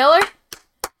 JT Miller!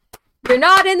 You're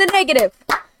not in the negative!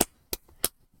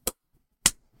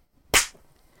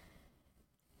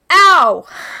 Ow!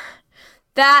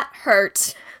 That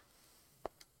hurt.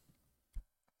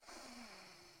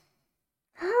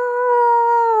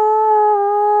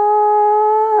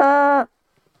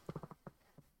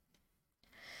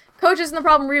 Coach isn't the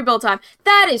problem, rebuild time.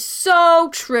 That is so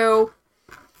true.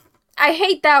 I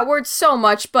hate that word so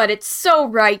much, but it's so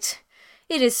right.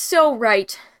 It is so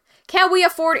right. Can't we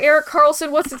afford Erik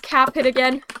Karlsson? What's his cap hit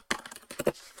again?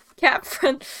 Cap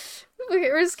friend.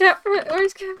 Where's cap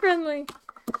friendly?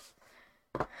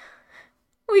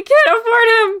 We can't afford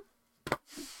him!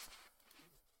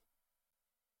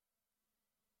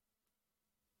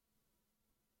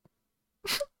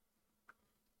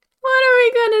 What are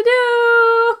we gonna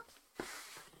do?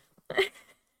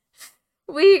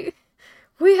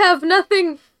 We have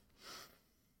nothing.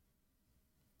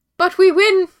 But we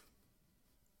win.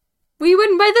 We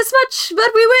win by this much,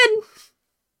 but we win.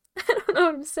 I don't know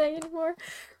what I'm saying anymore.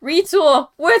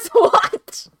 Retool. With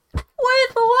what?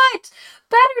 With what?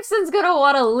 Patterson's gonna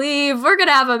want to leave. We're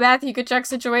gonna have a Matthew Tkachuk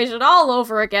situation all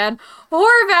over again.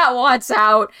 Horvat wants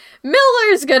out.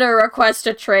 Miller's gonna request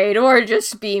a trade or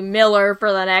just be Miller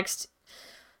for the next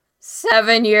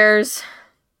 7 years.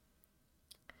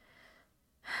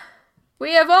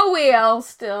 We have OEL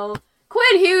still.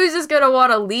 Quinn Hughes is gonna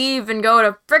want to leave and go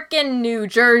to frickin' New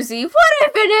Jersey. What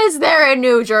if it is there in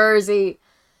New Jersey?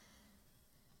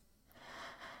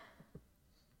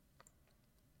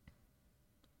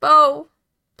 Bo,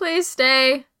 please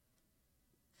stay.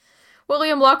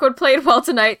 William Lockwood played well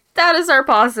tonight. That is our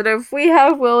positive. We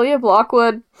have William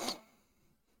Lockwood.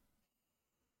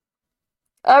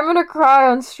 I'm gonna cry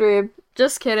on stream.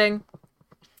 Just kidding.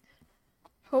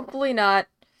 Hopefully not.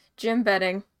 Jim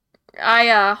Benning.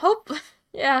 I hope...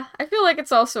 Yeah, I feel like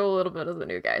it's also a little bit of the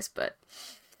new guys, but...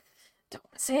 Don't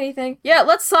want to say anything. Yeah,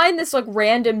 let's sign this,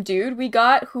 random dude we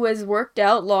got who has worked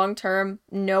out long-term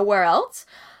nowhere else.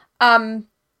 And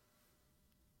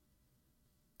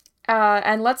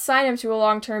let's sign him to a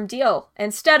long-term deal.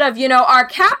 Instead of, our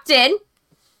captain!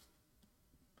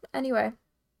 Anyway.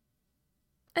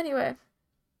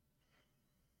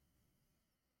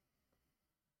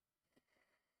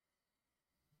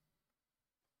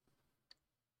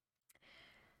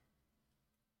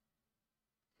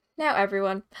 Now,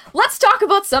 everyone, let's talk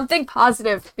about something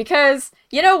positive, because,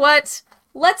 you know what?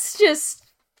 Let's just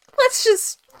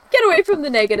get away from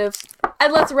the negatives,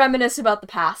 and let's reminisce about the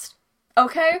past.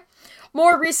 Okay?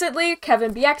 More recently,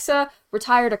 Kevin Bieksa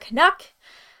retired a Canuck,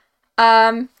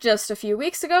 just a few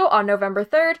weeks ago on November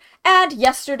 3rd, and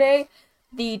yesterday,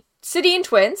 the Sedin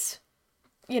twins,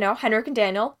 Henrik and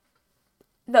Daniel,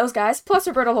 those guys, plus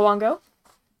Roberto Luongo,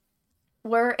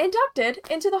 were inducted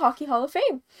into the Hockey Hall of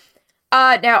Fame.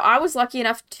 Now, I was lucky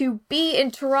enough to be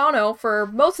in Toronto for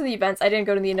most of the events. I didn't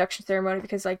go to the induction ceremony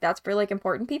because, that's for,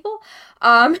 important people.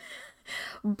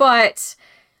 But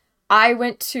I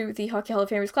went to the Hockey Hall of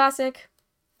Famers Classic,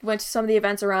 went to some of the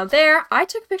events around there. I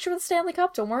took a picture with the Stanley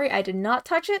Cup. Don't worry, I did not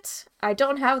touch it. I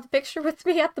don't have the picture with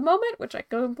me at the moment, which I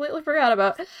completely forgot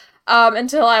about,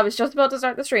 until I was just about to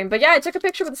start the stream. But yeah, I took a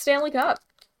picture with the Stanley Cup.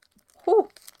 Whew.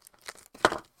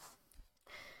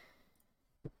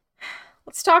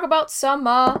 Let's talk about some,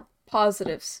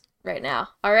 positives right now,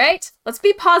 alright? Let's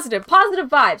be positive. Positive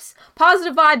vibes.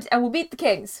 Positive vibes, and we'll beat the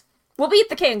Kings. We'll beat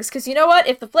the Kings, because you know what?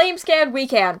 If the Flames can, we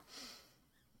can.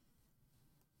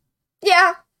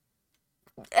 Yeah.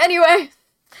 Anyway,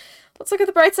 let's look at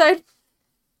the bright side.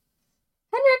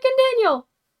 Henrik and Daniel.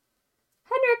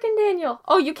 Henrik and Daniel.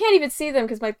 Oh, you can't even see them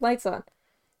because my light's on.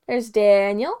 There's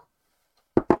Daniel.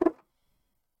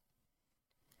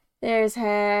 There's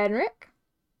Henrik.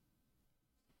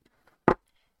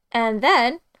 And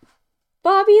then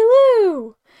Bobby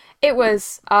Lou. It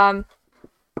was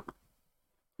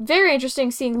very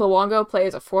interesting seeing Luongo play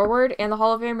as a forward in the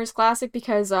Hall of Famers Classic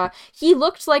because he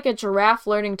looked like a giraffe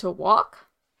learning to walk.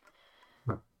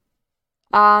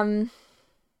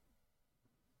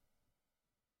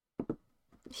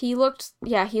 He looked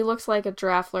like a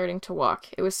giraffe learning to walk.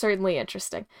 It was certainly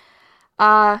interesting.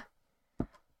 And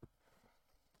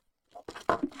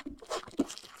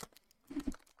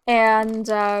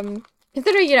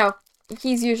considering,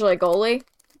 he's usually a goalie,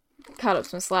 cut up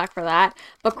some slack for that.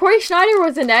 But Corey Schneider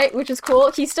was a net, which is cool.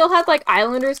 He still had, like,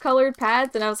 Islanders colored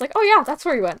pads, and I was like, oh yeah, that's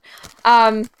where he went.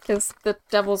 Because the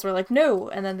Devils were like, no,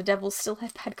 and then the Devils still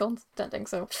had bad goaltending,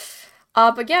 so.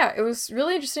 But yeah, it was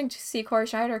really interesting to see Corey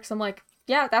Schneider, because I'm like,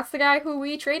 yeah, that's the guy who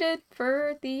we traded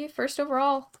for the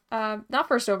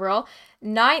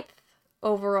ninth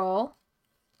overall,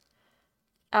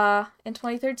 in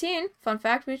 2013. Fun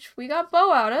fact, which we got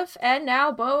Bo out of, and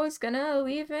now Bo is gonna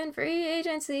leave in free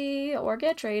agency or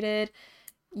get traded.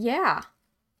 Yeah.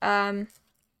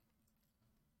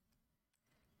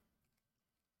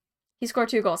 He scored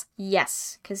 2 goals.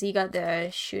 Yes, because he got the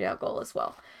shootout goal as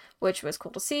well, which was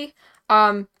cool to see.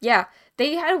 Yeah,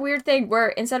 they had a weird thing where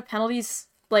instead of penalties,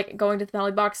 like, going to the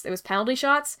penalty box, it was penalty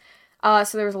shots.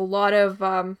 So there was a lot of,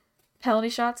 penalty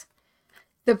shots.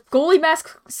 The goalie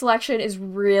mask selection is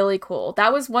really cool.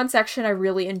 That was one section I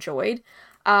really enjoyed.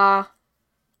 I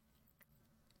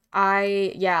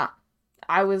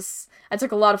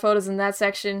took a lot of photos in that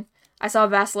section. I saw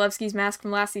Vasilevsky's mask from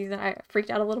last season. I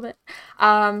freaked out a little bit.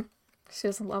 She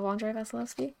doesn't love Andrei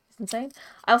Vasilevsky. It's insane.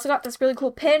 I also got this really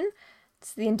cool pin.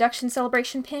 It's the induction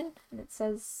celebration pin, and it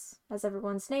has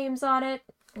everyone's names on it,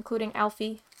 including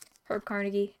Alfie, Herb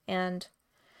Carnegie, and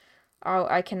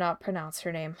I cannot pronounce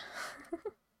her name.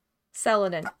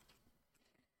 Selenin.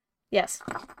 Yes.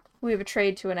 We have a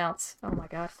trade to announce. Oh my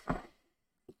god.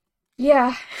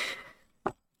 Yeah.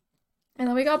 And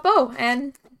then we got Bo,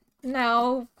 and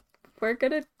now we're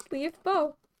gonna leave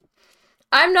Bo.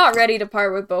 I'm not ready to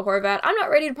part with Bo Horvat. I'm not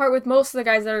ready to part with most of the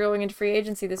guys that are going into free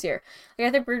agency this year. Like,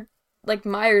 I think we're, like,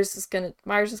 Myers'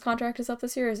 contract is up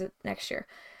this year, or is it next year?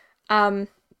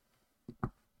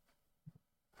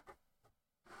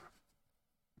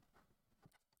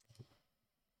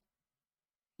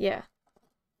 Yeah.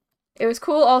 It was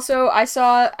cool. Also, I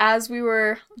saw as we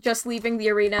were just leaving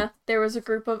the arena, there was a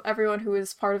group of everyone who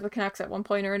was part of the Canucks at one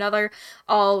point or another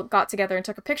all got together and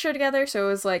took a picture together. So it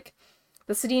was like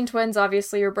the Sedin twins,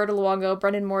 obviously, Roberto Luongo,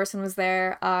 Brendan Morrison was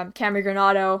there, Cammy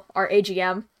Granado, our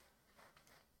AGM.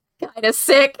 Kind of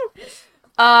sick.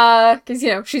 Because,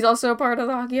 she's also a part of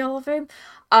the Hockey Hall of Fame.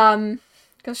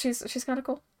 Because she's kind of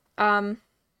cool.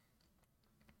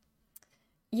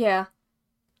 Yeah.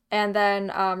 And then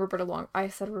Roberto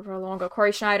Luongo,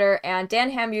 Corey Schneider, and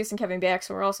Dan Hamhuis and Kevin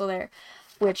Bieksa were also there,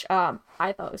 which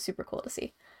I thought was super cool to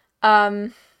see.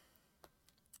 Yeah.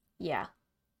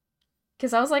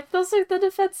 Because I was like, those are the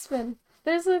defensemen.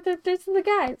 There's the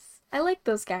guys. I like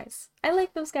those guys. I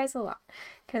like those guys a lot.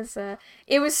 Because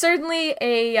it was certainly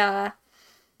a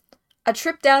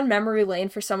trip down memory lane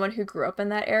for someone who grew up in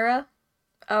that era.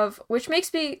 Which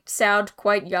makes me sound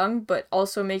quite young, but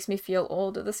also makes me feel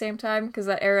old at the same time, because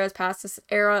that era is past this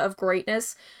era of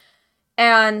greatness.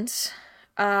 And,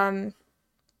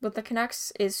 with the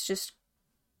Canucks is just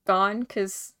gone,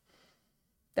 because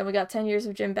then we got 10 years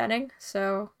of Jim Benning,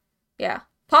 so, yeah.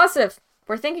 Positive!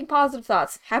 We're thinking positive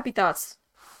thoughts. Happy thoughts.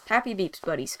 Happy beeps,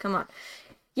 buddies. Come on.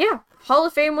 Yeah, Hall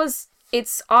of Fame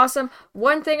it's awesome.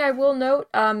 One thing I will note,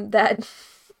 that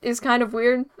is kind of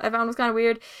weird. I found was kind of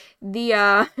weird.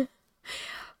 The,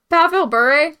 Pavel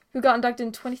Bure, who got inducted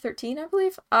in 2013, I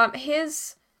believe,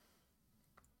 his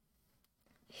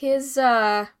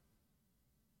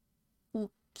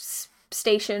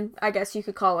station, I guess you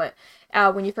could call it,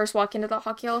 when you first walk into the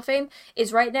Hockey Hall of Fame,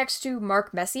 is right next to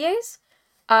Mark Messier's.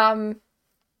 And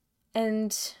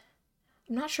I'm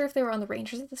not sure if they were on the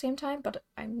Rangers at the same time, but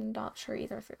I'm not sure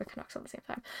either if they were the Canucks at the same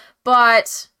time.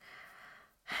 But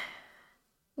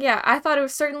yeah, I thought it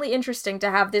was certainly interesting to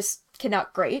have this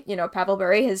Canuck great. Pavel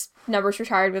Bure, his numbers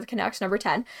retired with the Canucks, number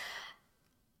 10. And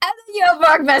then you have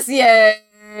Mark Messier.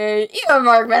 Are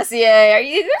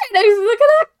you right next to the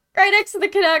Canuck? Right next to the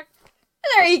Canuck.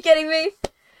 Are you kidding me?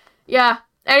 Yeah.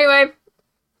 Anyway,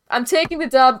 I'm taking the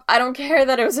dub. I don't care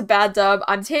that it was a bad dub.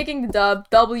 I'm taking the dub.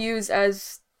 W's,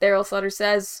 as Daryl Sutter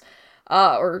says.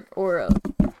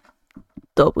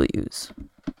 W's.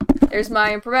 There's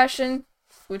my impression,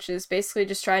 which is basically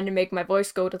just trying to make my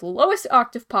voice go to the lowest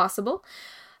octave possible.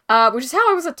 Which is how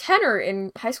I was a tenor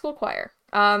in high school choir.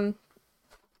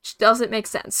 Which doesn't make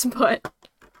sense, but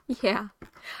yeah.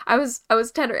 I was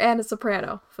tenor and a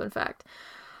soprano, fun fact.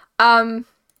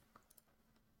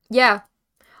 Yeah.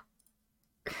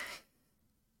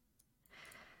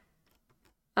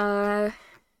 The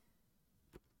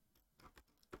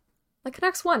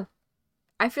Canucks won.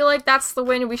 I feel like that's the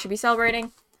win we should be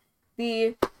celebrating.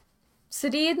 The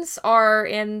Sedins are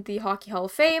in the Hockey Hall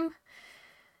of Fame.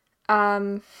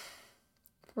 Roberto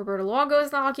Luongo is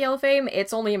in the Hockey Hall of Fame.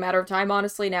 It's only a matter of time,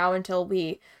 honestly, now until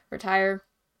we retire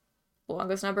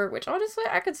Luongo's number, which honestly,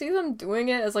 I could see them doing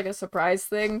it as like a surprise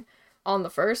thing on the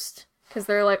 1st, because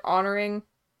they're like honoring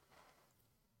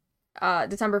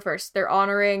December 1st. They're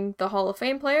honoring the Hall of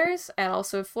Fame players, and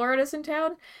also Florida's in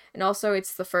town, and also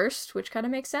it's the 1st, which kind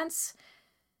of makes sense.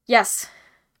 Yes,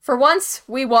 for once,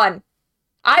 we won.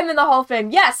 I'm in the Hall of Fame.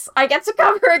 Yes, I get to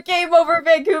cover a game over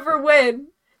Vancouver win.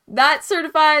 That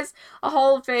certifies a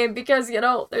Hall of Fame because, you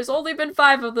know, there's only been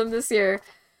 5 of them this year.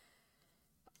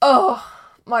 Oh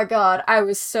my god, I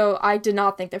did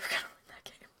not think they were gonna win that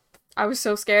game. I was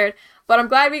so scared. But I'm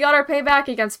glad we got our payback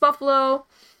against Buffalo.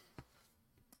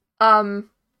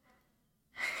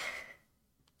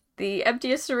 The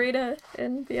emptiest arena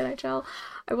in the NHL.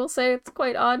 I will say it's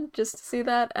quite odd just to see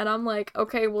that, and I'm like,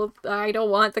 okay, well, I don't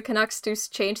want the Canucks to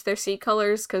change their seat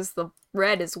colors because the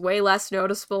red is way less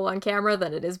noticeable on camera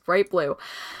than it is bright blue.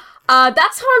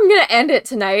 That's how I'm gonna end it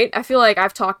tonight. I feel like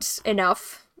I've talked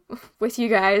enough with you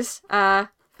guys. I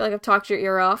feel like I've talked your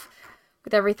ear off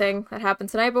with everything that happened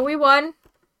tonight, but we won.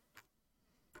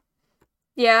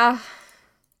 Yeah.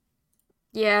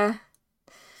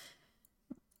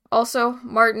 Also,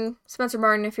 Spencer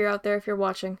Martin, if you're out there, if you're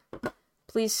watching,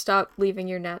 please stop leaving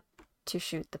your net to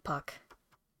shoot the puck.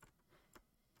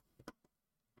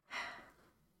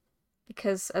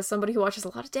 Because as somebody who watches a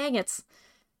lot of Dang It's,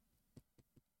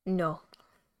 no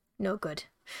good.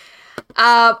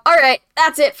 Alright,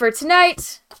 that's it for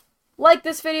tonight. Like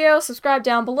this video, subscribe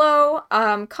down below,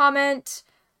 comment,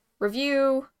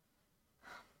 review.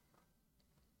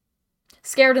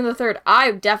 Scared in the Third,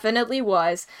 I definitely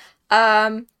was.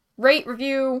 Rate,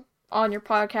 review on your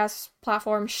podcast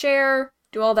platform, share,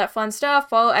 do all that fun stuff,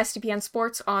 follow SDPN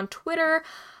Sports on Twitter,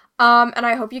 and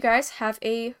I hope you guys have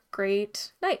a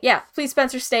great night. Yeah, please,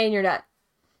 Spencer, stay in your net.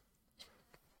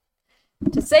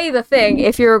 To say the thing,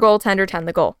 if you're a goaltender, 10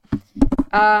 the goal.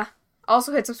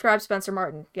 Also hit subscribe, Spencer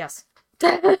Martin, yes.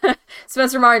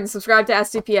 Spencer Martin, subscribe to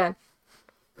SDPN.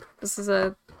 This is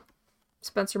a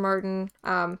Spencer Martin,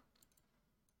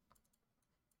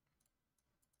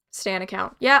 Stan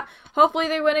account. Yeah, hopefully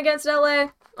they win against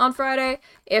LA on Friday.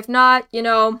 If not, you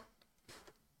know,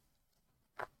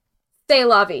 stay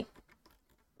lovey.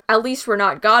 At least we're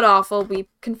not god-awful. We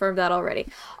confirmed that already.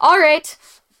 Alright,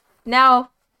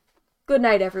 now, good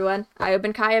night, everyone. I have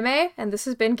been Kaya May, and this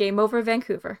has been Game Over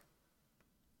Vancouver.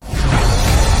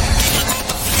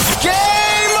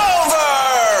 Game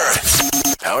over!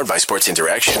 Powered by Sports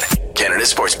Interaction, Canada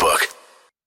Sportsbook.